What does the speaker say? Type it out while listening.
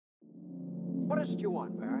What is it you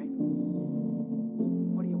want, Barry?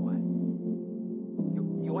 What do you want?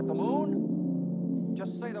 You want the moon?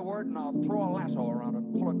 Just say the word and I'll throw a lasso around it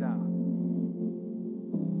and pull it down.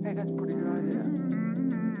 Hey, that's a pretty good idea.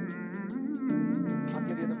 I'll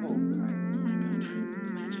give you the moon, Barry.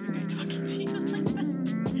 Imagine a guy talking to you like that.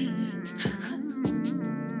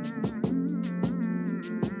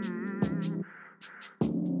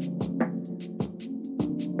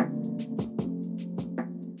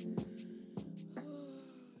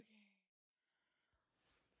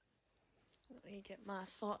 Let me get my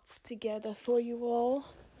thoughts together for you all.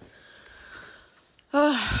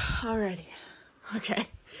 Alrighty. Okay.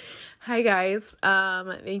 Hi guys.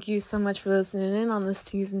 Thank you so much for listening in on this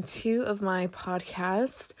season 2 of my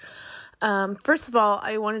podcast. First of all,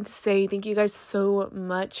 I wanted to say thank you guys so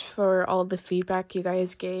much for all the feedback you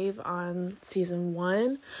guys gave on season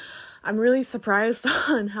 1. I'm really surprised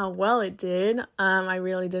on how well it did. I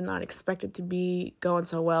really did not expect it to be going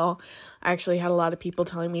so well. I actually had a lot of people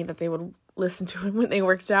telling me that they would listen to it when they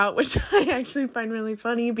worked out, which I actually find really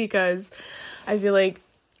funny because I feel like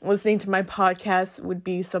listening to my podcast would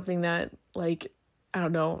be something that, like, I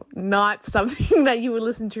don't know, not something that you would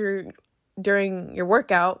listen to during your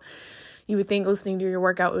workout. You would think listening to your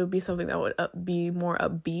workout would be something that would be more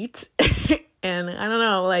upbeat. And I don't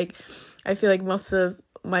know, like, I feel like most of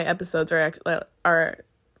my episodes are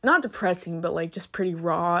not depressing, but like just pretty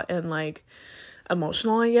raw and like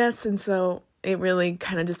emotional, I guess. And so it really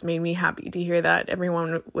kind of just made me happy to hear that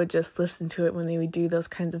everyone would just listen to it when they would do those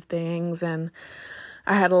kinds of things. And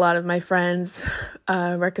I had a lot of my friends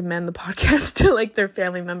recommend the podcast to like their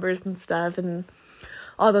family members and stuff, and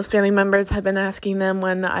all those family members have been asking them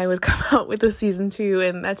when I would come out with a season 2,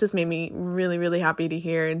 and that just made me really, really happy to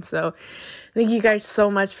hear. And so thank you guys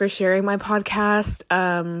so much for sharing my podcast.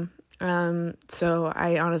 So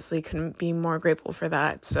I honestly couldn't be more grateful for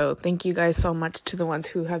that. So thank you guys so much to the ones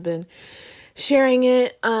who have been sharing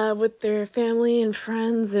it with their family and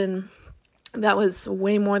friends, and that was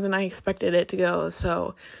way more than I expected it to go.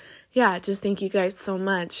 So yeah, just thank you guys so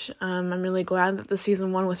much. I'm really glad that the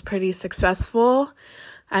season 1 was pretty successful.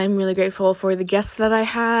 I'm really grateful for the guests that I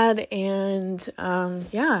had, and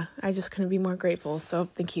yeah, I just couldn't be more grateful. So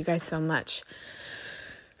thank you guys so much.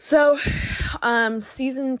 So,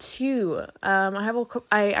 season 2,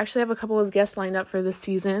 I actually have a couple of guests lined up for this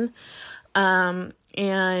season, and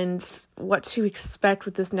what to expect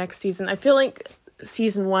with this next season. I feel like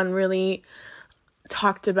season 1 really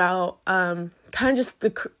talked about kind of just the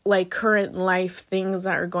current life things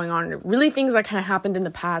that are going on, really things that kind of happened in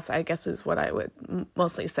the past, I guess is what I would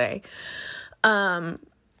mostly say. In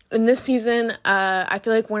this season, I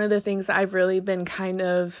feel like one of the things that I've really been kind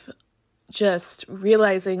of just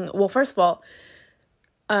realizing, well, first of all,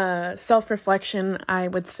 self-reflection, I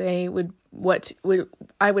would say would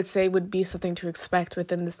be something to expect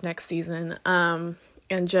within this next season.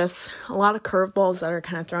 And just a lot of curveballs that are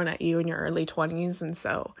kind of thrown at you in your early 20s. And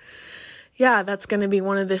so, yeah, that's going to be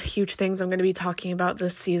one of the huge things I'm going to be talking about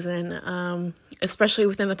this season. Especially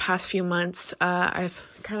within the past few months, I've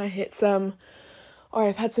kind of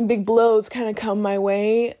I've had some big blows kind of come my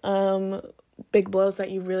way. Big blows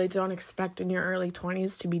that you really don't expect in your early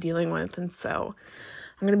 20s to be dealing with. And so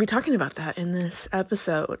I'm going to be talking about that in this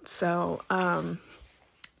episode. So,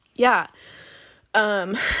 yeah.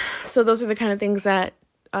 So those are the kind of things that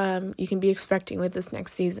you can be expecting with this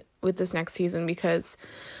next season, because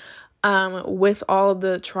with all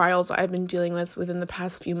the trials I've been dealing with within the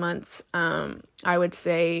past few months, I would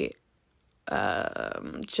say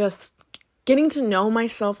just getting to know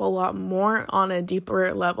myself a lot more on a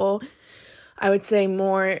deeper level. I would say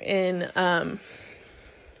more in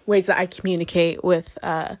ways that I communicate with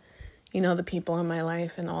the people in my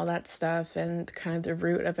life and all that stuff, and kind of the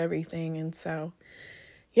root of everything. And so,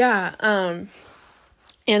 yeah,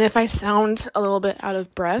 and if I sound a little bit out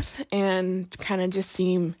of breath and kind of just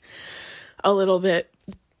seem a little bit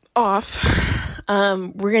off,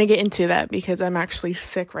 we're going to get into that because I'm actually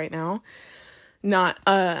sick right now. Not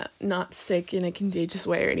sick in a contagious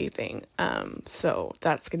way or anything. So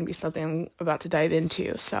that's going to be something I'm about to dive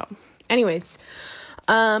into. So anyways,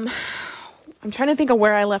 I'm trying to think of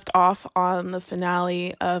where I left off on the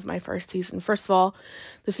finale of my first season. First of all,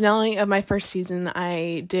 the finale of my first season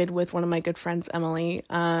I did with one of my good friends, Emily.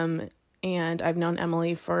 And I've known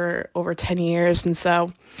Emily for over 10 years. And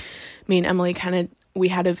so me and Emily we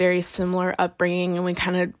had a very similar upbringing, and we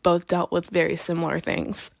kind of both dealt with very similar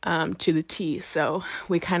things to the T. So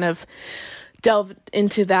we kind of delved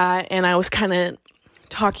into that, and I was kind of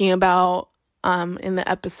talking about in the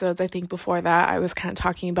episodes, I think before that, I was kind of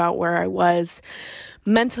talking about where I was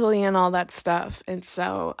mentally and all that stuff. And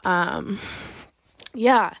so,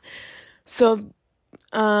 yeah, So,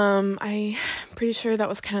 I'm pretty sure that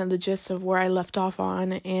was kind of the gist of where I left off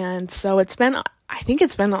on. And so I think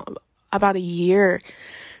it's been about a year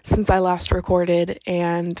since I last recorded,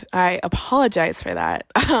 and I apologize for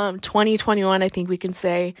that. 2021, I think we can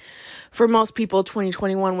say, for most people,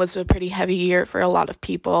 2021 was a pretty heavy year for a lot of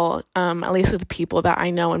people, at least with the people that I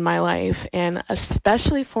know in my life, and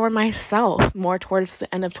especially for myself, more towards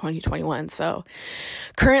the end of 2021. So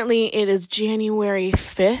currently it is January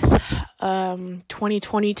 5th,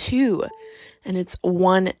 2022, and it's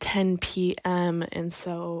 1:10 p.m. And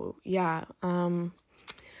so, yeah,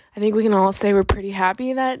 I think we can all say we're pretty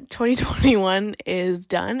happy that 2021 is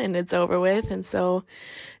done and it's over with. And so,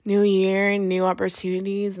 new year, new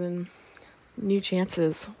opportunities, and new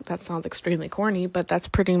chances. That sounds extremely corny, but that's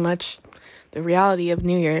pretty much the reality of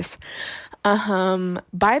New Year's.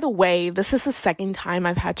 By the way, this is the second time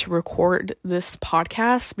I've had to record this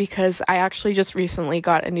podcast because I actually just recently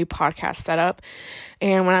got a new podcast set up.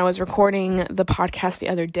 And when I was recording the podcast the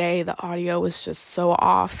other day, the audio was just so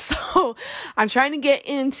off. So I'm trying to get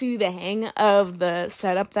into the hang of the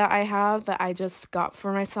setup that I have that I just got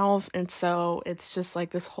for myself. And so it's just like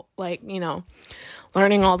this whole,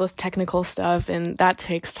 learning all this technical stuff, and that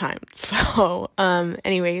takes time. So,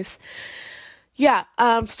 anyways, yeah,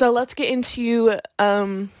 so let's get into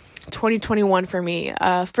 2021 for me.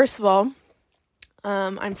 First of all,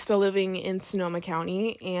 I'm still living in Sonoma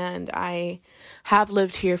County, and I have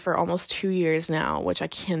lived here for almost 2 years now, which I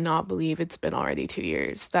cannot believe it's been already 2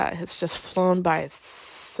 years. That has just flown by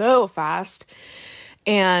so fast.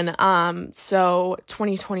 And so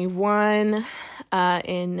 2021,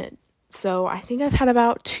 so I think I've had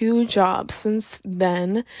about 2 jobs since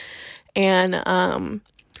then, and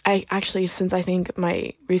since I think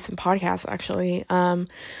my recent podcast,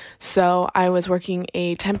 so I was working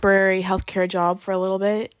a temporary healthcare job for a little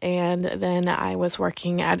bit, and then I was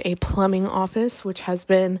working at a plumbing office, which has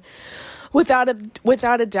been, without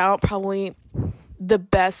a doubt, probably the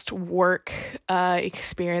best work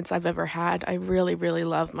experience I've ever had. I really, really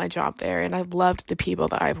love my job there, and I've loved the people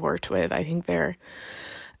that I've worked with. I think they're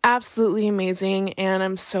absolutely amazing, and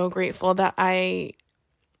I'm so grateful that I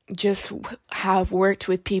just have worked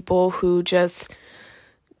with people who just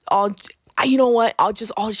all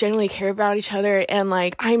genuinely care about each other. And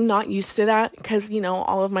I'm not used to that because,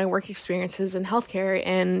 all of my work experiences in healthcare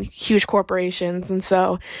and huge corporations. And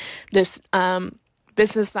so this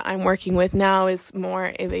business that I'm working with now is more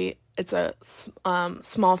of it's a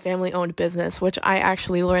small family owned business, which I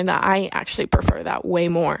actually learned that I actually prefer that way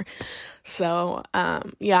more. So,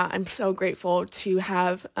 I'm so grateful to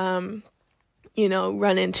have,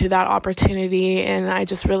 run into that opportunity. And I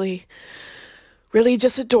just really, really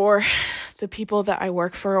just adore the people that I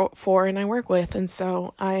work for and I work with. And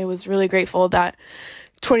so I was really grateful that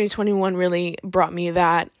 2021 really brought me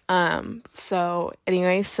that. So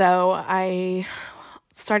I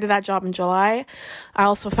started that job in July. I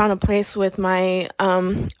also found a place with my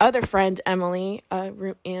other friend, Emily,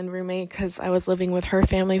 and roommate, because I was living with her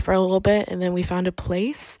family for a little bit. And then we found a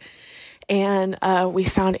place. And we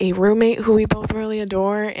found a roommate who we both really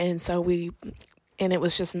adore, and it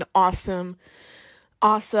was just an awesome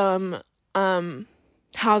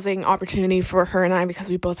housing opportunity for her and I, because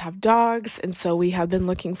we both have dogs, and so we have been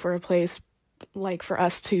looking for a place for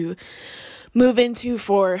us to move into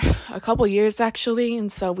for a couple years actually.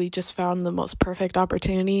 And so we just found the most perfect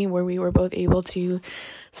opportunity where we were both able to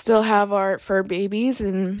still have our fur babies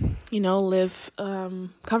and, live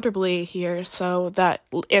comfortably here. So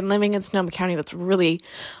and living in Sonoma County, that's really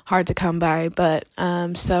hard to come by. But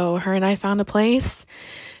so her and I found a place,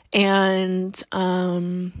 and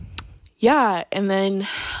and then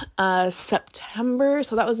September,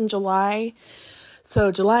 so that was in July.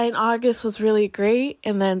 So July and August was really great.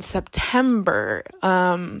 And then September,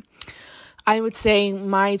 I would say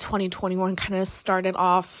my 2021 kind of started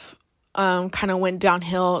off, kind of went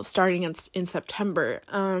downhill starting in September.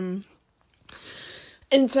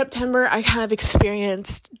 In September, I kind of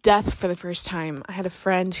experienced death for the first time. I had a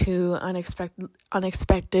friend who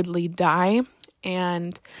unexpectedly died,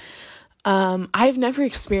 and I've never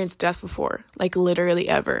experienced death before, literally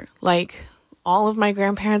ever. All of my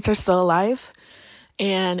grandparents are still alive.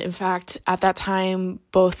 And in fact, at that time,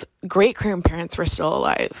 both great-grandparents were still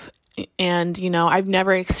alive. And, I've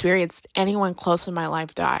never experienced anyone close in my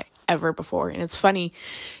life die ever before. And it's funny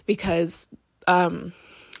because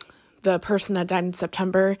the person that died in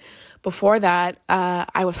September, before that,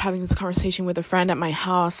 I was having this conversation with a friend at my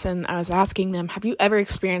house, and I was asking them, have you ever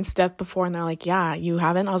experienced death before? And they're like, yeah, you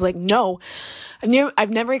haven't? I was like, no, I've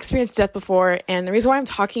never experienced death before. And the reason why I'm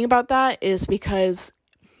talking about that is because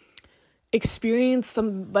experience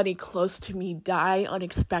somebody close to me die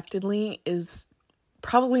unexpectedly is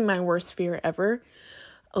probably my worst fear ever.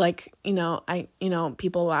 Like,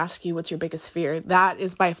 people will ask you, what's your biggest fear? That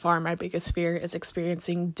is by far my biggest fear, is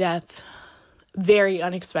experiencing death very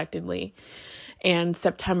unexpectedly. And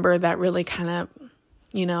September, that really kind of,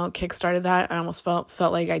 kickstarted that. I almost felt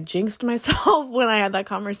like I jinxed myself when I had that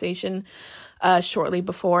conversation shortly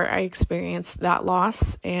before I experienced that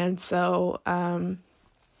loss. And so, and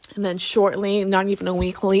then shortly, not even a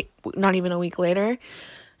week later,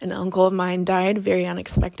 an uncle of mine died very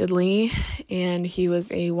unexpectedly, and he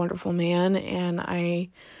was a wonderful man, and I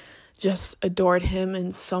just adored him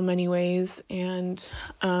in so many ways. And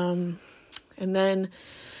then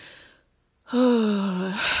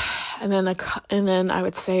I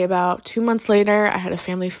would say about 2 months later, I had a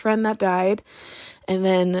family friend that died. And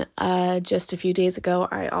then just a few days ago,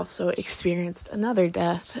 I also experienced another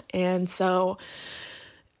death. And so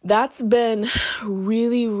that's been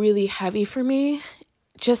really, really heavy for me,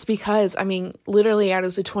 just because, literally out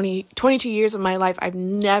of the 22 years of my life, I've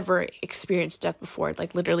never experienced death before,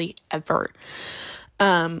 like literally ever.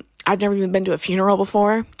 I've never even been to a funeral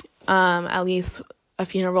before, at least a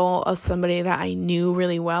funeral of somebody that I knew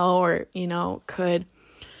really well, or, could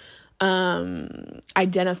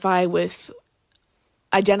identify with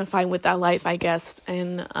that life, I guess.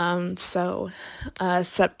 And so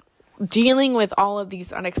dealing with all of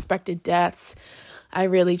these unexpected deaths, I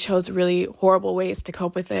really chose really horrible ways to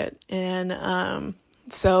cope with it. And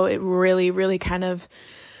so it really, really kind of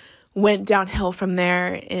went downhill from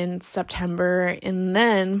there in September. And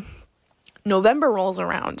then November rolls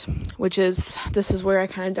around, this is where I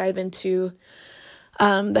kind of dive into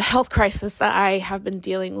the health crisis that I have been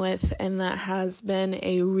dealing with, and that has been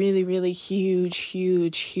a really, really huge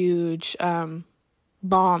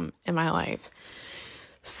bomb in my life.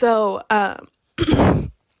 So,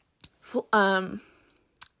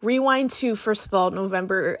 rewind to, first of all,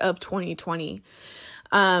 November of 2020.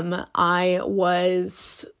 I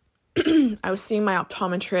was seeing my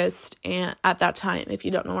optometrist, and at that time, if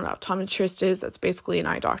you don't know what an optometrist is, that's basically an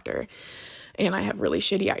eye doctor. And I have really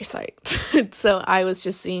shitty eyesight. So I was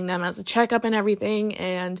just seeing them as a checkup and everything.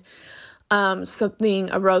 And something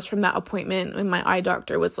arose from that appointment, and my eye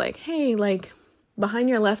doctor was like, hey, like, behind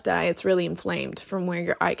your left eye, it's really inflamed from where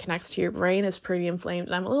your eye connects to your brain is pretty inflamed.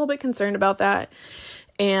 And I'm a little bit concerned about that.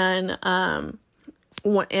 And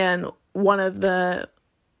one of the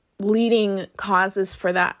leading causes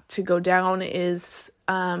for that to go down is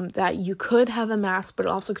that you could have a mass, but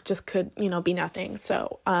also just could, be nothing.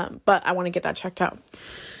 So, but I want to get that checked out.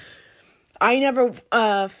 I never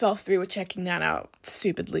fell through with checking that out,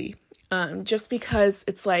 stupidly. Just because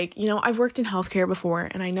it's like, I've worked in healthcare before,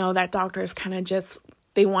 and I know that doctors kind of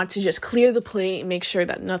they want to just clear the plate and make sure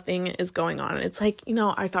that nothing is going on. And it's like,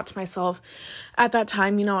 I thought to myself at that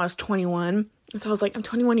time, I was 21. So I was like, I'm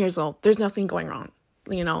 21 years old. There's nothing going wrong.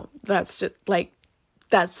 That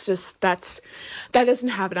doesn't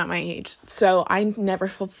happen at my age. So I never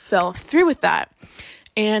fell through with that.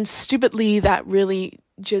 And stupidly, that really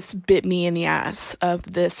just bit me in the ass of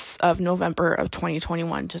November of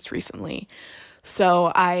 2021, just recently.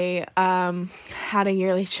 So I had a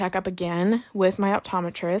yearly checkup again with my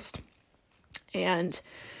optometrist, and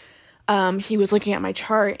he was looking at my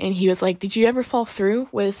chart, and he was like, did you ever fall through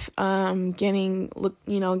with getting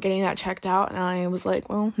that checked out? And I was like,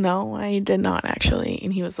 well, no, I did not actually.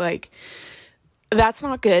 And he was like, that's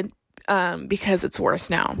not good, because it's worse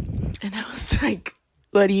now. And I was like,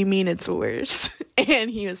 what do you mean it's worse? And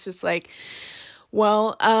he was just like,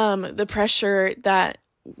 well, the pressure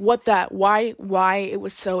why it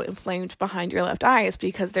was so inflamed behind your left eye is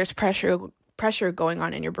because there's pressure going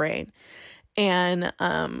on in your brain. And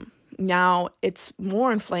now it's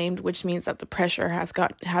more inflamed, which means that the pressure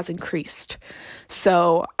has increased.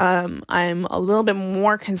 So I'm a little bit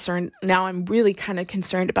more concerned now. I'm really kind of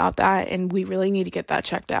concerned about that, and we really need to get that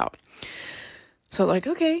checked out. So like,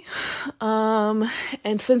 okay.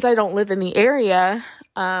 And since I don't live in the area,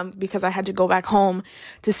 because I had to go back home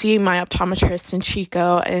to see my optometrist in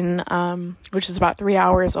Chico, and which is about 3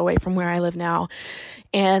 hours away from where I live now.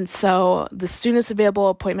 And so the soonest available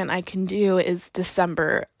appointment I can do is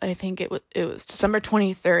December. I think it was December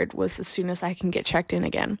 23rd was the soonest I can get checked in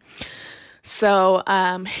again. So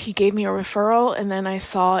he gave me a referral, and then I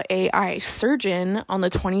saw a eye surgeon on the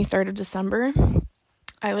 23rd of December.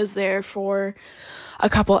 I was there for a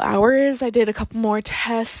couple hours. I did a couple more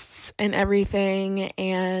tests and everything.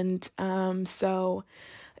 And so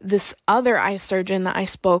this other eye surgeon that I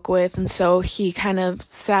spoke with, and so he kind of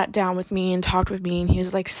sat down with me and talked with me, and he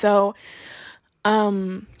was like, so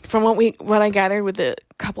from what I gathered with the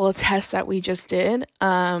couple of tests that we just did,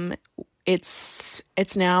 it's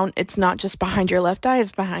not just behind your left eye,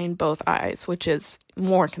 it's behind both eyes, which is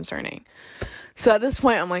more concerning. So at this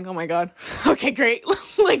point, I'm like, oh my God, okay, great.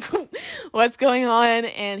 Like, what's going on?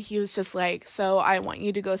 And he was just like, so I want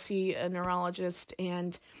you to go see a neurologist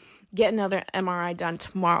and get another MRI done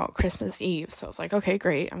tomorrow, Christmas Eve. So I was like, okay,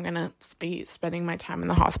 great. I'm going to be spending my time in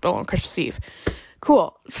the hospital on Christmas Eve.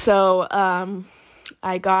 Cool. So,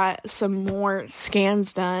 I got some more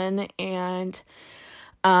scans done, and,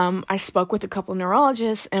 I spoke with a couple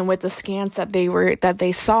neurologists, and with the scans that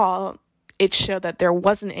they saw, it showed that there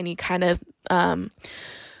wasn't any kind of,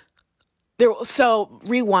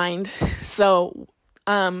 rewind. So,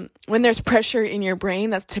 when there's pressure in your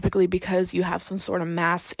brain, that's typically because you have some sort of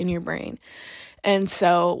mass in your brain. And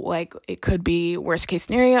so, like, it could be worst case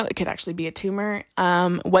scenario, it could actually be a tumor.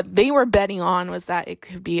 What they were betting on was that it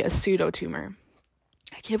could be a pseudotumor.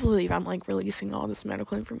 I can't believe I'm like releasing all this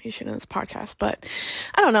medical information in this podcast, but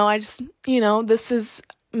I don't know. I just, this is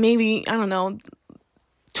maybe, I don't know,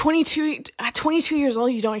 22 years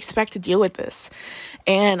old, you don't expect to deal with this.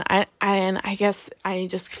 And I guess I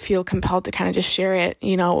just feel compelled to kind of just share it,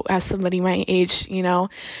 as somebody my age,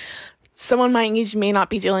 someone my age may not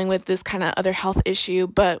be dealing with this kind of other health issue,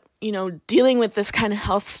 but, dealing with this kind of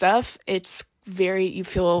health stuff, you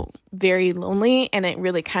feel very lonely, and it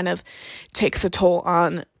really kind of takes a toll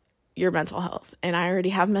on your mental health. And I already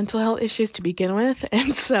have mental health issues to begin with.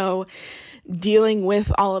 And so dealing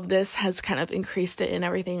with all of this has kind of increased it and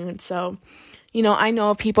everything. And so, I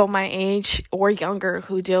know of people my age or younger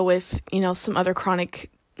who deal with, some other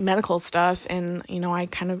chronic medical stuff. And, I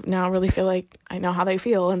kind of now really feel like I know how they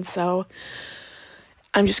feel. And so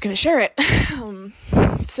I'm just going to share it.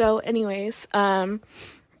 So anyways,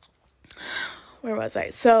 where was I?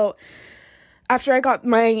 So after I got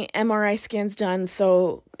my MRI scans done,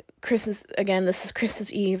 so this is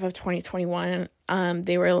Christmas Eve of 2021.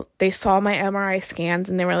 They saw my MRI scans,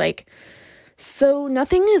 and they were like, so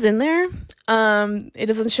nothing is in there. It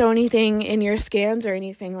doesn't show anything in your scans or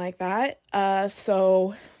anything like that.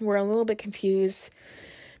 So we're a little bit confused,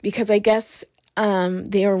 because I guess,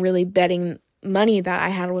 they were really betting money that I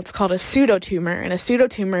had what's called a pseudotumor. And a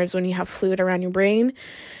pseudotumor is when you have fluid around your brain,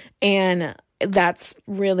 and that's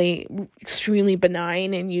really extremely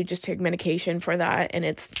benign, and you just take medication for that, and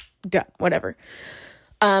it's done, whatever.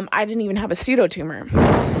 I didn't even have a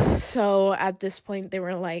pseudotumor. So at this point, they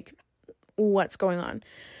were like, what's going on?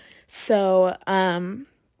 So, and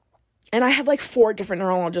I had like 4 different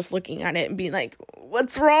neurologists looking at it and being like,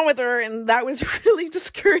 what's wrong with her? And that was really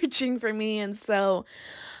discouraging for me. And so,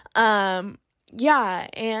 yeah.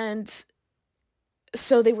 And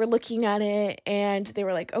so they were looking at it, and they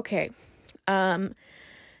were like, okay,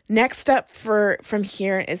 next step from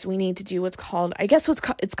here is we need to do it's called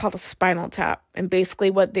a spinal tap. And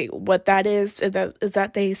basically what that is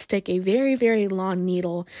that they stick a very, very long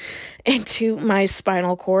needle into my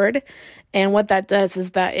spinal cord. And what that does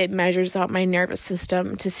is that it measures out my nervous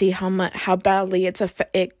system to see how badly it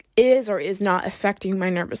is or is not affecting my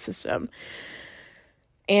nervous system.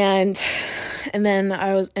 And then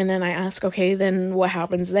I asked, okay, then what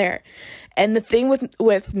happens there? And the thing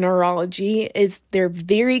with neurology is they're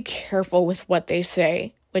very careful with what they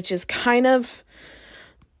say, which is kind of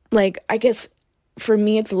like, I guess for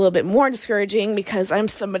me, it's a little bit more discouraging, because I'm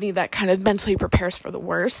somebody that kind of mentally prepares for the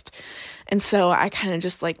worst. And so I kind of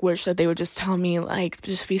just like wish that they would just tell me, like,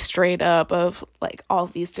 just be straight up of like all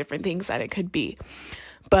these different things that it could be.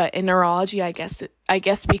 But in neurology, I guess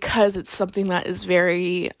because it's something that is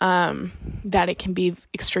very, that it can be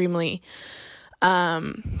extremely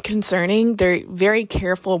concerning, they're very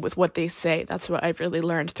careful with what they say. That's what I've really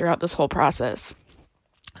learned throughout this whole process.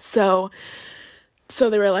 So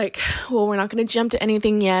they were like, well, we're not going to jump to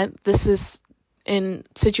anything yet. This is, in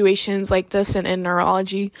situations like this and in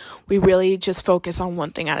neurology, we really just focus on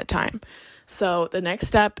one thing at a time. So the next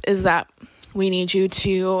step is that we need to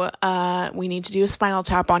do a spinal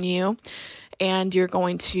tap on you, and you're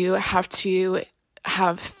going to have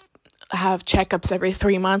checkups every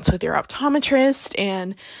 3 months with your optometrist,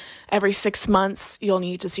 and every 6 months you'll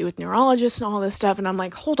need to see with neurologists and all this stuff. And I'm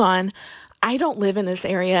like, hold on, I don't live in this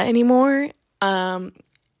area anymore.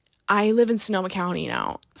 I live in Sonoma County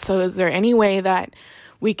now. So is there any way that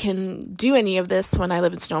we can do any of this when I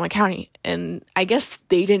live in Sonoma County? And I guess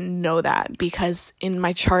they didn't know that, because in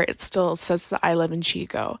my chart, it still says that I live in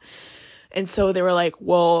Chico. And so they were like,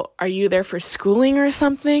 well, are you there for schooling or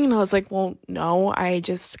something? And I was like, well, no, I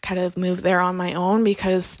just kind of moved there on my own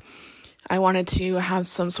because I wanted to have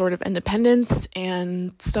some sort of independence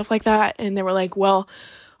and stuff like that. And they were like, well,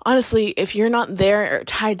 honestly, if you're not there or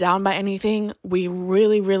tied down by anything, we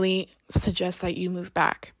really, really suggest that you move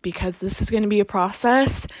back, because this is going to be a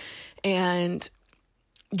process, and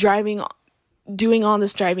doing all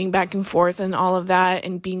this driving back and forth and all of that,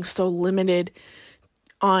 and being so limited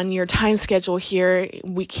on your time schedule here,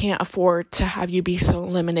 we can't afford to have you be so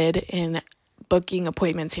limited in booking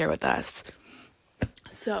appointments here with us.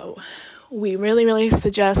 So we really, really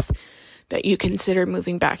suggest that you consider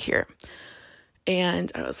moving back here.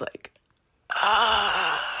 And I was like,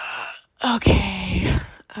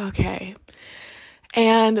 okay.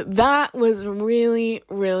 And that was really,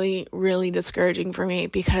 really, really discouraging for me,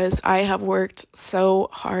 because I have worked so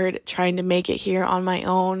hard trying to make it here on my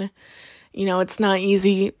own. You know, it's not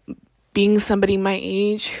easy being somebody my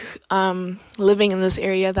age, living in this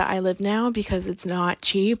area that I live now, because it's not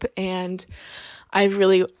cheap. And I've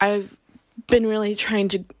been really trying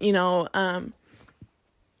to,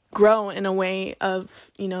 grow in a way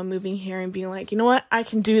of, moving here and being like, you know what, I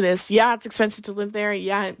can do this. Yeah, it's expensive to live there.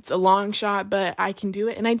 Yeah, it's a long shot, but I can do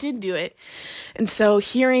it. And I did do it. And so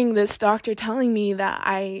hearing this doctor telling me that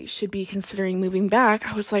I should be considering moving back,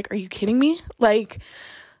 I was like, are you kidding me? Like,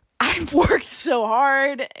 I've worked so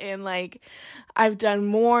hard, and like, I've done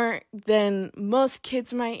more than most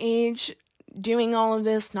kids my age doing all of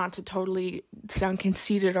this, not to totally sound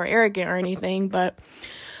conceited or arrogant or anything, but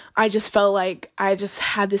I just felt like I just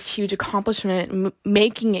had this huge accomplishment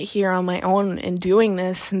making it here on my own and doing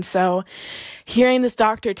this. And so hearing this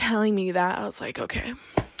doctor telling me that, I was like, okay,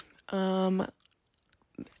 I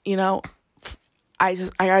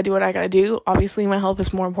gotta do what I gotta do. Obviously my health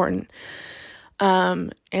is more important.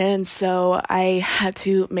 And so I had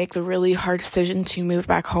to make the really hard decision to move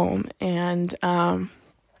back home. And,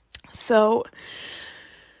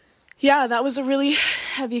 yeah, that was a really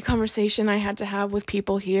heavy conversation I had to have with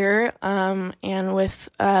people here, and with,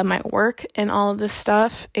 my work and all of this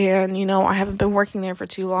stuff. And, I haven't been working there for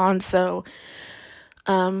too long. So,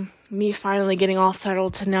 me finally getting all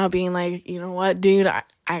settled to now being like, you know what, dude,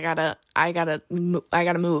 I gotta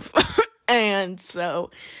move. And so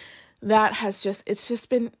it's just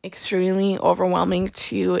been extremely overwhelming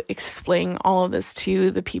to explain all of this to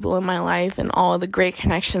the people in my life, and all of the great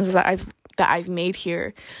connections that I've made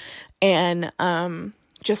here. And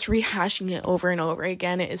just rehashing it over and over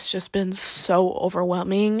again, it's just been so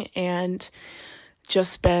overwhelming and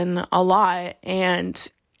just been a lot.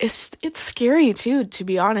 And it's scary too, to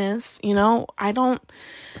be honest. You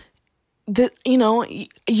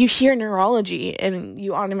hear neurology and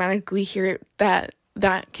you automatically hear that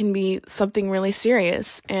can be something really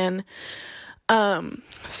serious. And and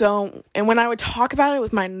when I would talk about it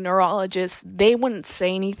with my neurologist, they wouldn't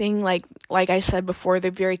say anything. Like I said before, they're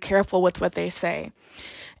very careful with what they say.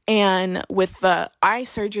 And with the eye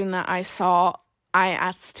surgeon that I saw, I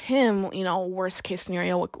asked him, worst case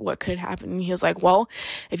scenario, what could happen? And he was like, well,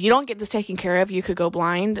 if you don't get this taken care of, you could go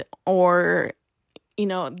blind, or,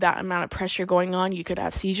 that amount of pressure going on, you could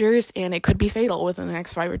have seizures, and it could be fatal within the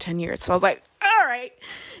next 5 or 10 years. So I was like, all right,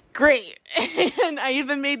 great. And I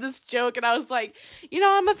even made this joke, and I was like,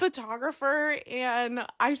 I'm a photographer, and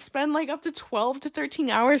I spend like up to 12 to 13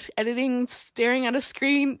 hours editing, staring at a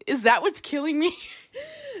screen. Is that what's killing me?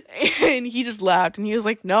 And he just laughed, and he was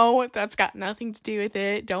like, no, that's got nothing to do with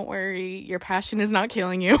it. Don't worry. Your passion is not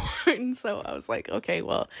killing you. And so I was like, okay,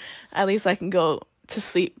 well, at least I can go to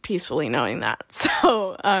sleep peacefully knowing that.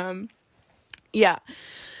 So, yeah.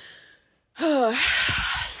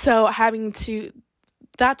 So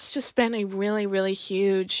that's just been a really, really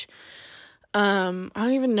huge, I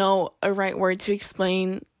don't even know a right word to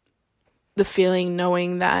explain the feeling,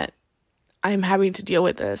 knowing that I'm having to deal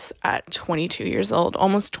with this at 22 years old,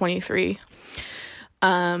 almost 23.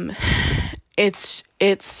 It's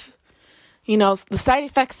the side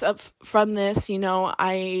effects from this,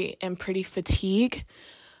 I am pretty fatigued.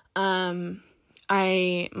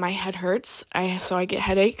 My head hurts, so I get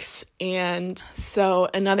headaches. And so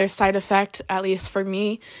another side effect, at least for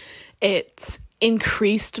me, it's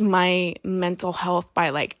increased my mental health by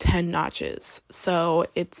like 10 notches. So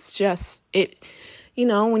it's just,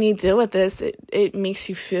 when you deal with this, it makes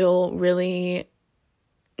you feel really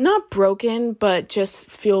not broken, but just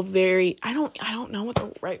feel very, I don't know what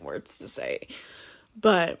the right words to say,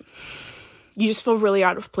 but you just feel really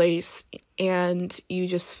out of place, and you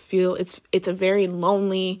just feel it's a very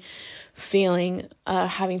lonely feeling,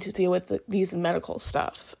 having to deal with these medical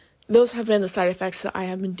stuff. Those have been the side effects that I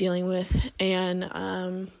have been dealing with. And,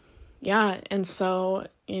 and so,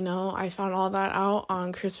 I found all that out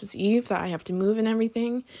on Christmas Eve, that I have to move and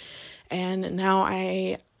everything. And now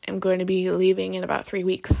I am going to be leaving in about 3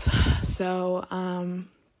 weeks. So,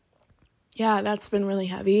 that's been really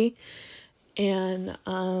heavy. And,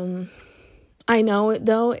 I know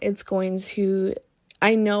though,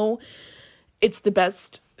 I know it's the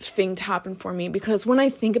best thing to happen for me, because when I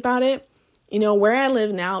think about it, where I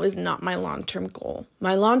live now is not my long-term goal.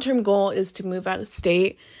 My long-term goal is to move out of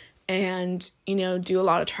state and, do a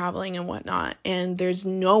lot of traveling and whatnot. And there's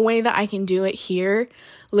no way that I can do it here,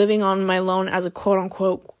 living on my own as a quote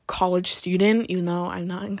unquote college student, even though I'm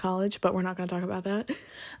not in college, but we're not going to talk about that.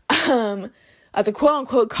 As a quote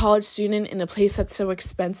unquote college student in a place that's so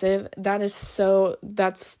expensive,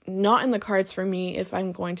 that's not in the cards for me if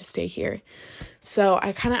I'm going to stay here. So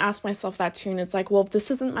I kind of asked myself that too. And it's like, well, if this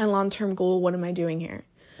isn't my long-term goal, what am I doing here?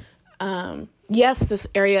 Yes, this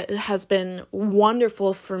area has been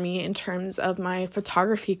wonderful for me in terms of my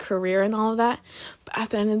photography career and all of that. But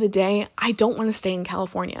at the end of the day, I don't want to stay in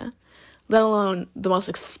California, let alone the most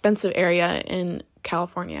expensive area in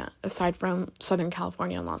California, aside from Southern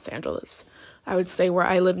California and Los Angeles. I would say where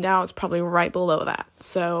I live now is probably right below that.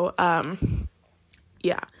 So,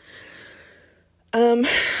 yeah.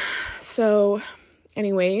 So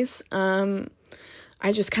anyways,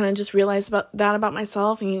 I just kind of just realized about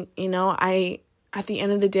myself. And, at the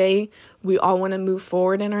end of the day, we all want to move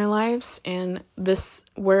forward in our lives. And this,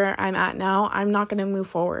 where I'm at now, I'm not going to move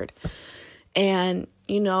forward. And,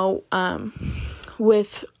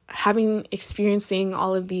 with experiencing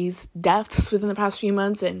all of these deaths within the past few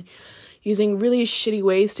months and using really shitty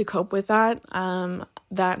ways to cope with that,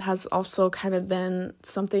 that has also kind of been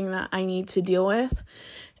something that I need to deal with.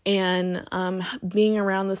 And being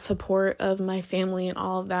around the support of my family and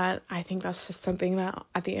all of that, I think that's just something that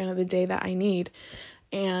at the end of the day that I need.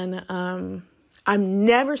 And I'm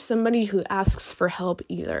never somebody who asks for help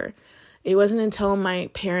either. It wasn't until my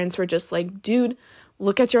parents were just like, dude,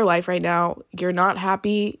 look at your life right now. You're not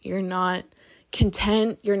happy. You're not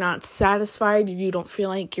content. You're not satisfied. You don't feel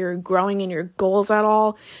like you're growing in your goals at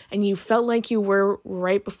all. And you felt like you were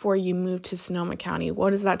right before you moved to Sonoma County.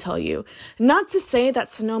 What does that tell you? Not to say that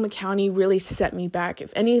Sonoma County really set me back.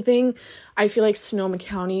 If anything, I feel like Sonoma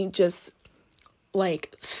County just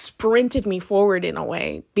sprinted me forward in a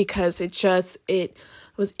way, because it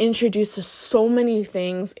was introduced to so many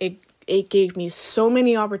things. It gave me so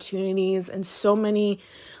many opportunities and so many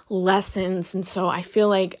lessons. And so I feel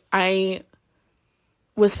like I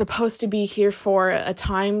was supposed to be here for a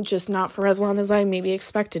time, just not for as long as I maybe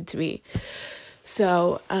expected to be.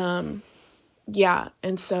 So, yeah.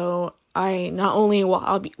 And so I not only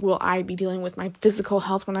will I be dealing with my physical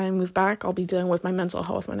health when I move back, I'll be dealing with my mental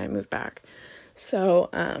health when I move back. So,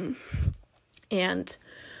 and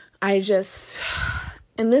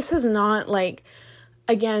this is not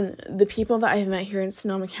again, the people that I've met here in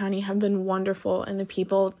Sonoma County have been wonderful. And the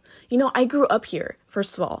people, I grew up here,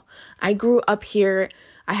 first of all. I grew up here.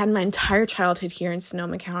 I had my entire childhood here in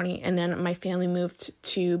Sonoma County. And then my family moved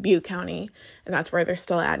to Butte County. And that's where they're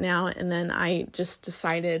still at now. And then I just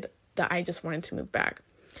decided that I just wanted to move back.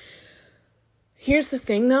 Here's the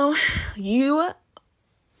thing, though. And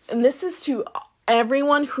this is to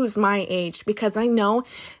everyone who's my age, because I know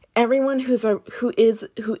everyone who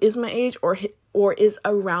is my age or is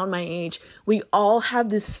around my age, we all have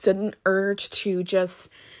this sudden urge to just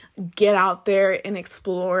get out there and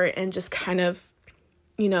explore and just kind of,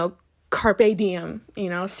 carpe diem,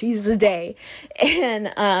 seize the day.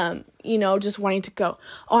 And, just wanting to go,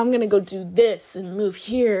 I'm going to go do this and move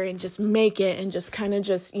here and just make it and just kind of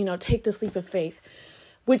just, take this leap of faith,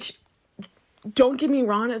 which, don't get me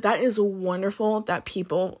wrong, that is wonderful that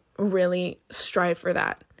people really strive for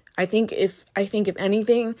that. I think if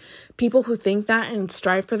anything, people who think that and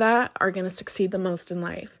strive for that are going to succeed the most in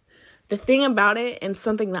life. The thing about it, and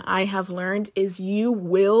something that I have learned, is you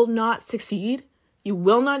will not succeed. You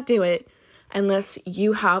will not do it unless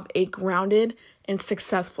you have a grounded and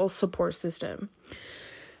successful support system.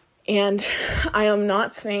 And I am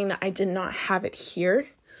not saying that I did not have it here.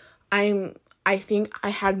 I think I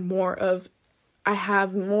have more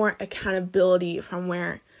accountability from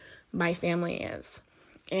where my family is.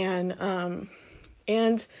 And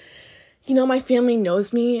my family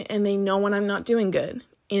knows me and they know when I'm not doing good.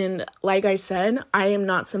 And like I said, I am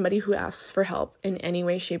not somebody who asks for help in any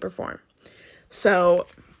way, shape, or form. So,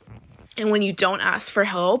 and when you don't ask for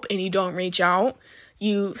help and you don't reach out,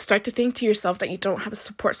 you start to think to yourself that you don't have a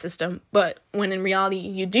support system. But when in reality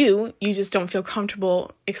you do, you just don't feel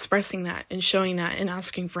comfortable expressing that and showing that and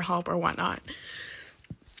asking for help or whatnot.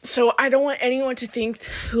 So I don't want anyone to think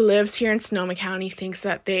who lives here in Sonoma County thinks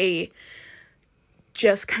that they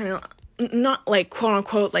just kind of not quote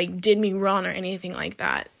unquote did me wrong or anything like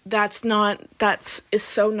that. That's so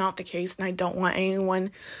not the case. And I don't want anyone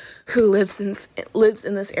who lives in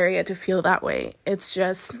this area to feel that way. It's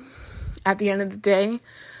just, at the end of the day,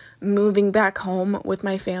 moving back home with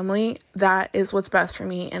my family, that is what's best for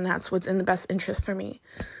me. And that's what's in the best interest for me.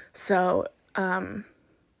 So,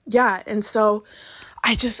 yeah. And so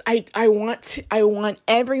I want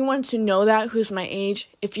everyone to know that who's my age.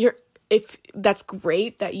 If that's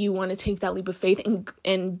great that you want to take that leap of faith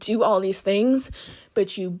and do all these things,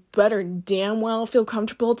 but you better damn well feel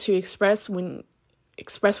comfortable to express when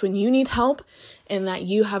you need help, and that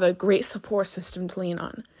you have a great support system to lean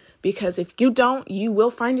on. Because if you don't, you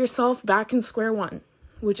will find yourself back in square one,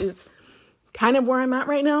 which is kind of where I'm at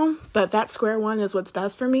right now. But that square one is what's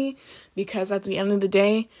best for me, because at the end of the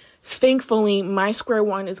day, thankfully, my square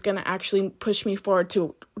one is going to actually push me forward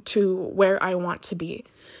to where I want to be.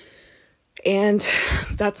 And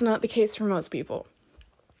that's not the case for most people.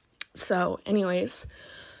 So anyways,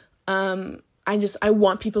 I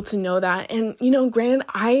want people to know that. And, granted,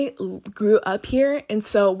 I grew up here. And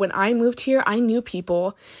so when I moved here, I knew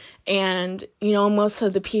people. And, most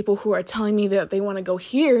of the people who are telling me that they want to go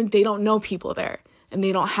here, they don't know people there. And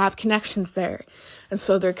they don't have connections there. And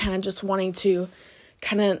so they're kind of just wanting to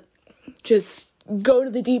kind of just go to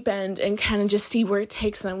the deep end and kind of just see where it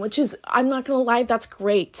takes them, which is, I'm not going to lie, that's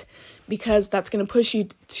great, because that's going to push you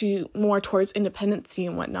to more towards independency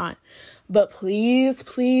and whatnot. But please,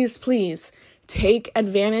 please, please take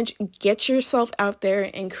advantage, get yourself out there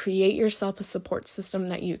and create yourself a support system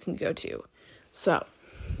that you can go to. So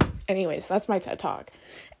anyways, that's my TED Talk.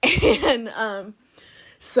 And,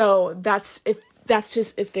 so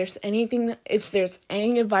if there's any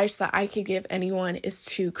advice that I could give anyone, is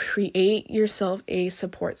to create yourself a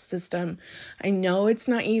support system. I know it's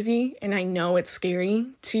not easy, and I know it's scary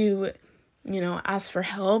to, ask for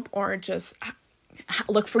help or just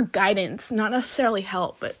look for guidance, not necessarily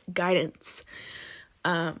help, but guidance.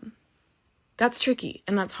 That's tricky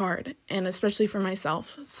and that's hard, and especially for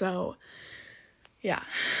myself. So yeah.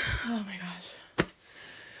 Oh my gosh.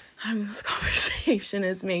 Having this conversation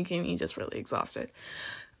is making me just really exhausted.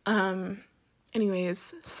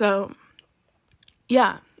 Anyways, so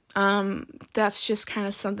yeah, that's just kind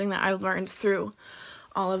of something that I've learned through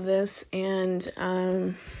all of this. And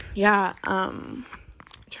I'm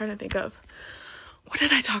trying to think of, what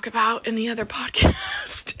did I talk about in the other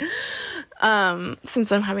podcast?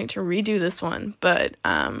 Since I'm having to redo this one. But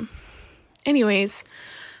anyways,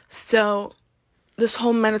 so this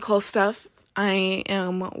whole medical stuff, I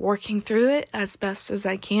am working through it as best as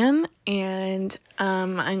I can, and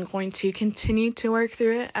I'm going to continue to work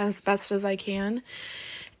through it as best as I can.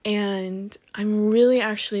 And I'm really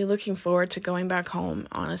actually looking forward to going back home,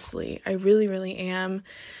 honestly. I really, really am.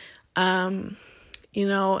 It's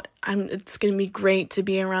going to be great to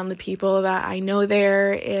be around the people that I know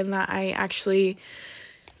there, and that I actually,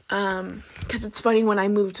 because it's funny, when I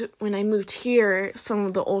moved here, some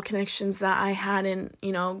of the old connections that I had in,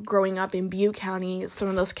 growing up in Butte County, some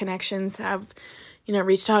of those connections have,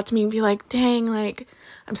 reached out to me and be like, dang, like,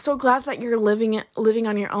 I'm so glad that you're living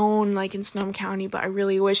on your own, like in Sonoma County, but I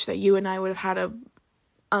really wish that you and I would have had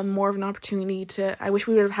a more of an opportunity I wish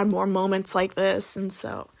we would have had more moments like this. And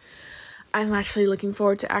so I'm actually looking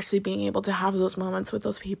forward to actually being able to have those moments with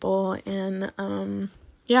those people. And,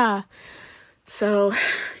 yeah. So,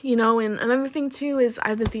 and another thing too is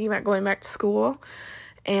I've been thinking about going back to school,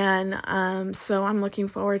 and so I'm looking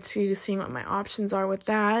forward to seeing what my options are with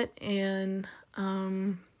that. And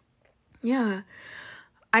yeah,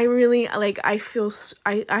 I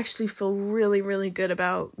actually feel really, really good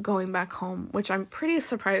about going back home, which I'm pretty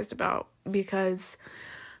surprised about, because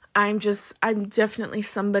I'm definitely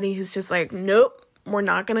somebody who's just like, nope, we're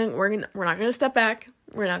not gonna step back.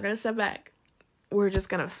 We're not gonna step back. We're just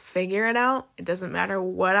going to figure it out. It doesn't matter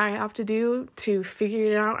what I have to do to figure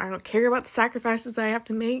it out. I don't care about the sacrifices that I have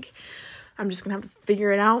to make. I'm just going to have to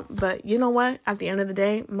figure it out. But you know what? At the end of the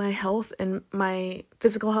day, my health and my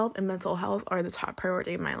physical health and mental health are the top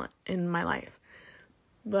priority in my life.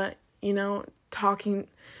 But,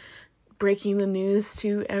 breaking the news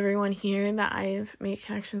to everyone here that I've made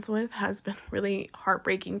connections with has been really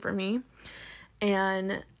heartbreaking for me.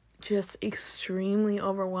 And just extremely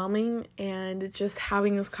overwhelming. And just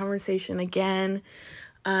having this conversation again,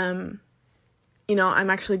 I'm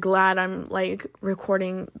actually glad I'm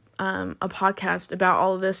recording a podcast about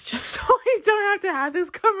all of this, just so I don't have to have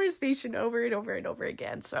this conversation over and over and over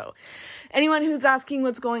again. So anyone who's asking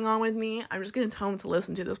what's going on with me, I'm just going to tell them to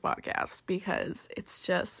listen to this podcast, because it's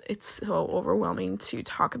so overwhelming to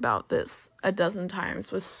talk about this a dozen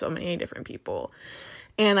times with so many different people.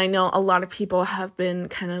 And I know a lot of people have been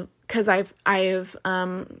because I've kind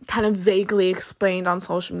of vaguely explained on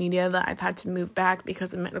social media that I've had to move back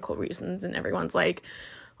because of medical reasons, and everyone's like,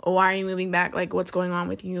 why are you moving back? Like, what's going on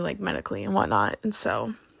with you, like, medically and whatnot? And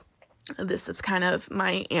so this is kind of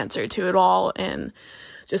my answer to it all, and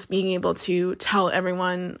just being able to tell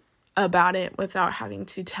everyone about it without having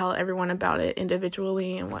to tell everyone about it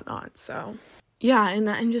individually and whatnot. So yeah, and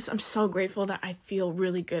I'm so grateful that I feel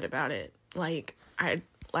really good about it.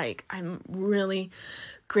 I'm really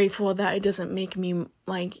grateful that it doesn't make me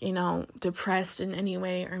depressed in any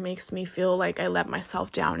way or makes me feel like I let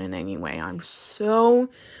myself down in any way. I'm so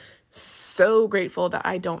grateful that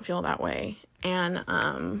I don't feel that way. And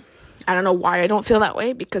I don't know why I don't feel that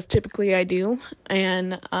way, because typically I do.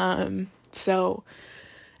 And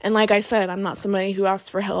and like I said, I'm not somebody who asks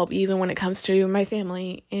for help, even when it comes to my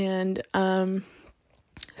family. And another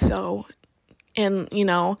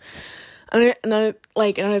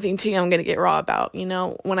thing too, I'm going to get raw about,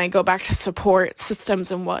 when I go back to support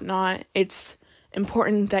systems and whatnot, it's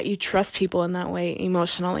important that you trust people in that way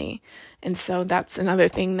emotionally. And so that's another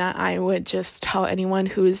thing that I would just tell anyone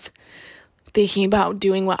who's thinking about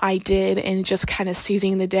doing what I did and just kind of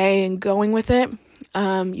seizing the day and going with it.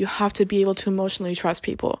 You have to be able to emotionally trust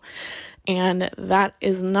people. And that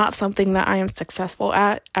is not something that I am successful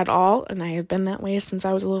at all. And I have been that way since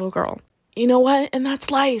I was a little girl. You know what? And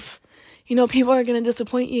that's life. People are going to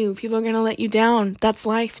disappoint you. People are going to let you down. That's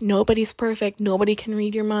life. Nobody's perfect. Nobody can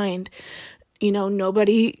read your mind.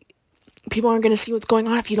 People aren't going to see what's going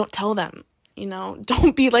on if you don't tell them.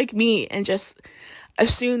 Don't be like me and just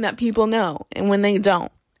assume that people know, and when they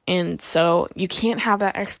don't. And so you can't have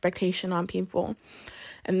that expectation on people.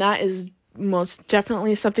 And that is most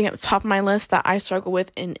definitely something at the top of my list that I struggle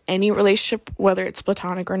with in any relationship, whether it's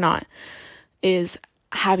platonic or not, is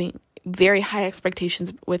having very high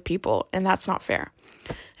expectations with people. And that's not fair.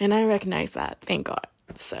 And I recognize that. Thank God.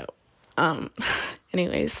 So,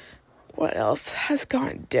 anyways, what else has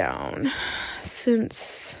gone down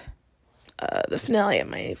since the finale of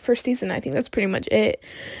my first season? I think that's pretty much it.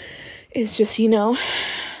 It's just,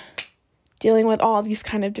 dealing with all these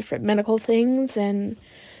kind of different medical things, and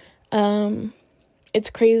it's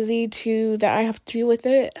crazy that I have to deal with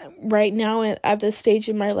it right now at this stage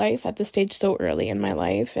in my life, at this stage so early in my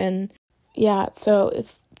life. And yeah, so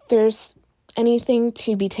if there's anything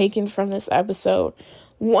to be taken from this episode,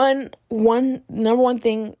 number one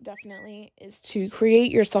thing definitely is to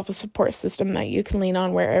create yourself a support system that you can lean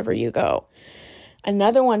on wherever you go.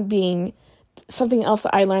 Another one being something else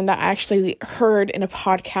that I learned that I actually heard in a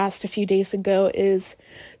podcast a few days ago is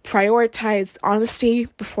prioritize honesty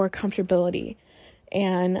before comfortability.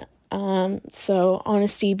 And so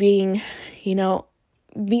honesty being,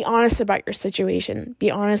 be honest about your situation.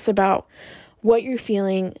 Be honest about what you're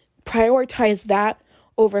feeling. Prioritize that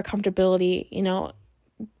over comfortability,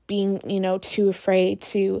 being, too afraid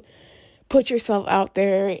to put yourself out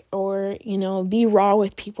there or, be raw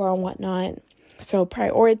with people and whatnot. So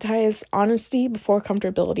prioritize honesty before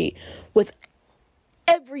comfortability with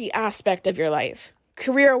every aspect of your life,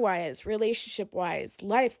 career-wise, relationship-wise,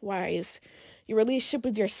 life-wise, your relationship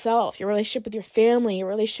with yourself, your relationship with your family, your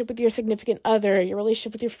relationship with your significant other, your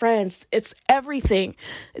relationship with your friends. It's everything.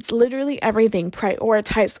 It's literally everything.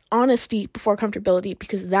 Prioritize honesty before comfortability,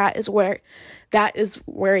 because that is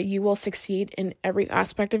where you will succeed in every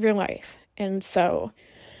aspect of your life. And so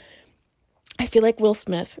I feel like Will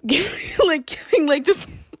Smith giving this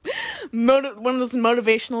one of those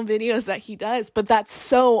motivational videos that he does, but that's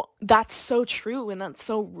so true and that's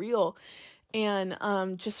so real. And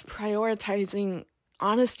just prioritizing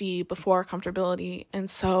honesty before comfortability. And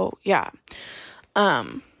so yeah.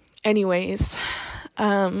 Anyways,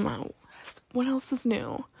 what else is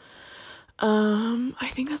new? I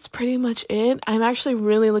think that's pretty much it. I'm actually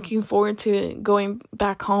really looking forward to going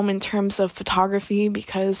back home in terms of photography,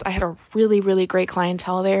 because I had a really, really great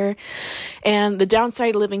clientele there. And the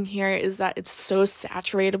downside of living here is that it's so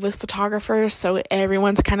saturated with photographers. So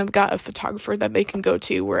everyone's kind of got a photographer that they can go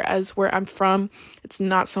to. Whereas where I'm from, it's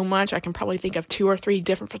not so much. I can probably think of 2 or 3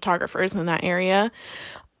 different photographers in that area.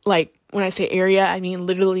 Like when I say area, I mean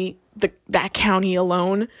literally that county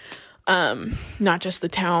alone. Not just the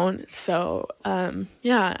town. So,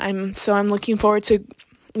 yeah, I'm looking forward to,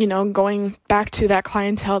 going back to that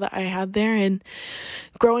clientele that I had there and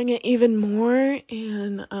growing it even more.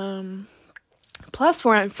 And, plus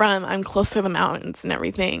where I'm from, I'm close to the mountains and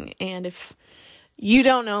everything. And if you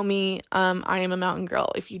don't know me, I am a mountain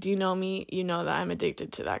girl. If you do know me, you know that I'm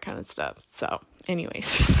addicted to that kind of stuff. So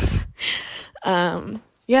anyways,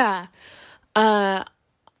 yeah,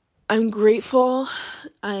 I'm grateful.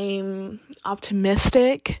 I'm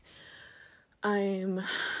optimistic. I'm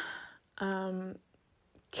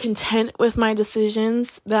content with my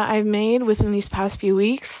decisions that I've made within these past few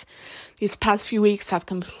weeks. These past few weeks have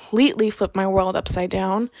completely flipped my world upside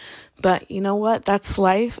down. But you know what? That's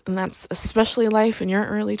life, and that's especially life in your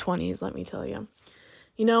early 20s, let me tell you.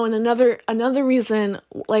 you know, and another reason,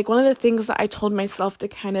 like one of the things that I told myself to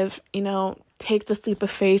kind of, you know, take this leap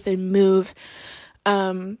of faith and move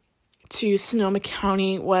to Sonoma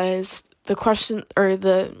County was the question or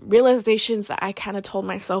the realizations that I kind of told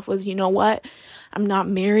myself was, you know what, I'm not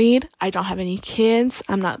married, I don't have any kids,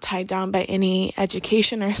 I'm not tied down by any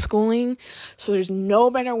education or schooling, so there's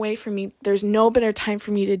no better time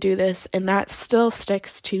for me to do this, and that still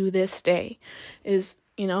sticks to this day, is,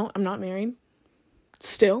 you know, I'm not married,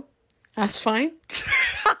 still, that's fine.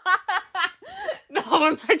 No,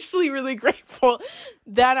 I'm actually really grateful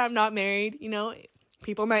that I'm not married, you know,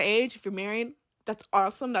 people my age, if you're married, that's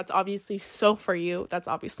awesome. That's obviously so for you. That's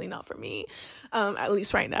obviously not for me, at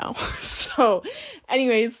least right now. So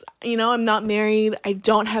anyways, you know, I'm not married. I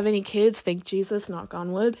don't have any kids. Thank Jesus, knock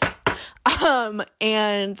on wood.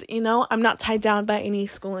 And, you know, I'm not tied down by any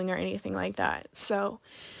schooling or anything like that. So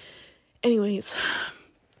anyways,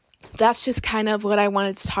 that's just kind of what I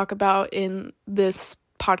wanted to talk about in this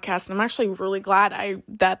podcast. I'm actually really glad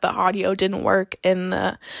that the audio didn't work in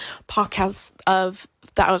the podcast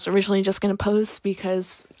that I was originally just going to post,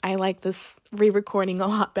 because I like this re-recording a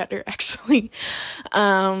lot better, actually.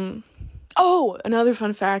 Another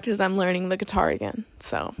fun fact is I'm learning the guitar again.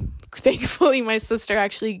 So thankfully my sister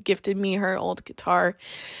actually gifted me her old guitar,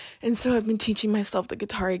 and so I've been teaching myself the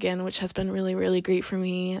guitar again, which has been really, really great for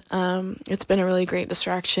me. It's been a really great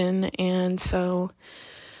distraction, and so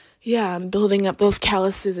yeah, I'm building up those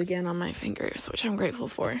calluses again on my fingers, which I'm grateful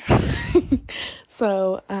for.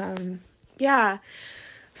 So, yeah.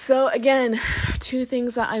 So again, 2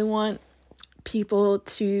 things that I want people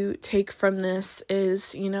to take from this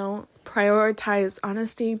is, you know, prioritize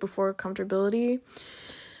honesty before comfortability.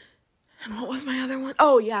 And what was my other one?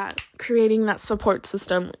 Oh yeah, creating that support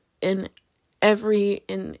system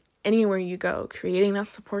anywhere you go, creating that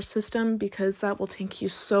support system, because that will take you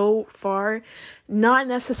so far. Not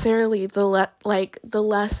necessarily the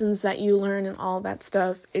lessons that you learn and all that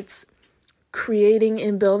stuff. It's creating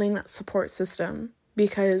and building that support system,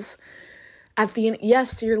 because at the end,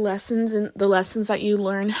 yes, your lessons and the lessons that you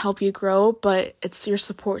learn help you grow, but it's your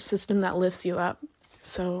support system that lifts you up.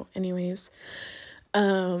 So anyways,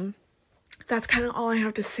 that's kind of all I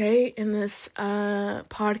have to say in this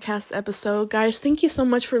podcast episode. Guys, thank you so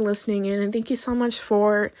much for listening in, and thank you so much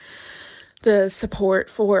for the support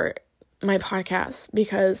for my podcast,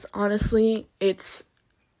 because honestly, it's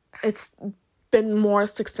been more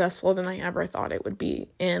successful than I ever thought it would be.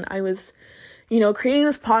 And I was, you know, creating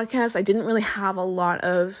this podcast, I didn't really have a lot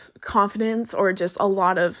of confidence or just a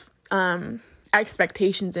lot of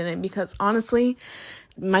expectations in it, because honestly,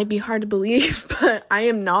 it might be hard to believe, but I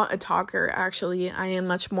am not a talker, actually. I am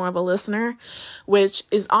much more of a listener, which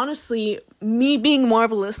is honestly, me being more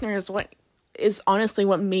of a listener is honestly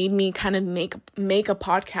what made me kind of make a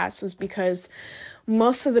podcast, was because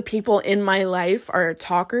most of the people in my life are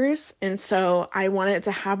talkers, and so I wanted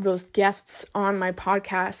to have those guests on my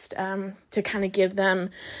podcast to kind of give them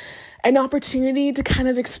an opportunity to kind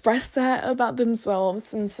of express that about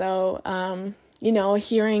themselves. And so you know,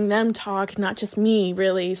 hearing them talk, not just me,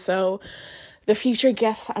 really. So the future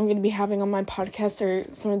guests I'm going to be having on my podcast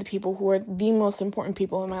are some of the people who are the most important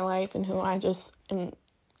people in my life, and who I just am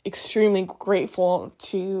extremely grateful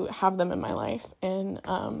to have them in my life. And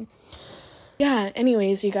yeah,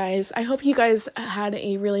 anyways, you guys, I hope you guys had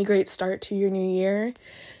a really great start to your new year,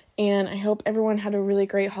 and I hope everyone had a really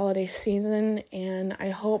great holiday season, and I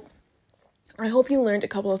hope you learned a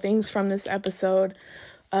couple of things from this episode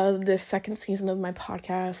of this second season of my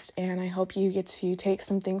podcast, and I hope you get to take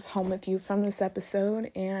some things home with you from this episode.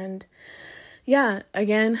 And yeah,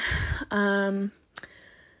 again,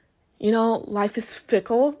 you know, life is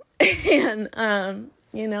fickle, and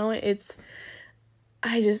you know,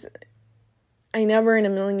 I never in a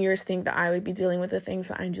million years think that I would be dealing with the things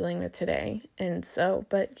that I'm dealing with today. And so,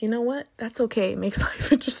 but you know what? That's okay. It makes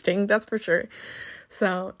life interesting. That's for sure.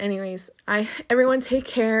 So anyways, everyone take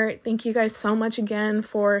care. Thank you guys so much again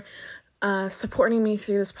for supporting me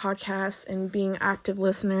through this podcast and being active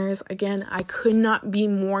listeners. Again, I could not be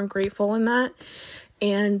more grateful in that.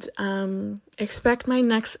 And expect my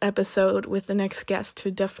next episode with the next guest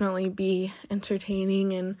to definitely be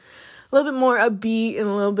entertaining and a little bit more upbeat and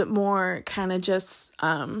a little bit more kind of just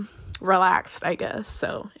relaxed, I guess.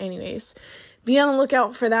 So anyways, be on the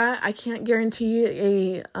lookout for that. I can't guarantee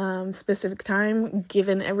a specific time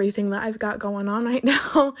given everything that I've got going on right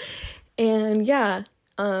now. And yeah,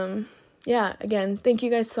 again, thank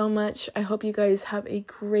you guys so much. I hope you guys have a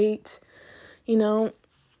great, you know,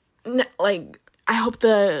 I hope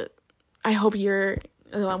you're,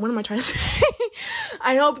 what am I trying to say?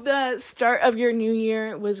 I hope the start of your new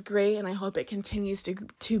year was great, and I hope it continues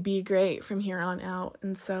to be great from here on out.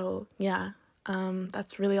 And so, yeah,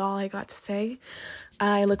 that's really all I got to say.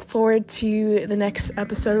 I look forward to the next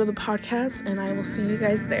episode of the podcast, and I will see you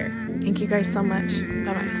guys there. Thank you guys so much.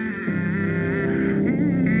 Bye-bye.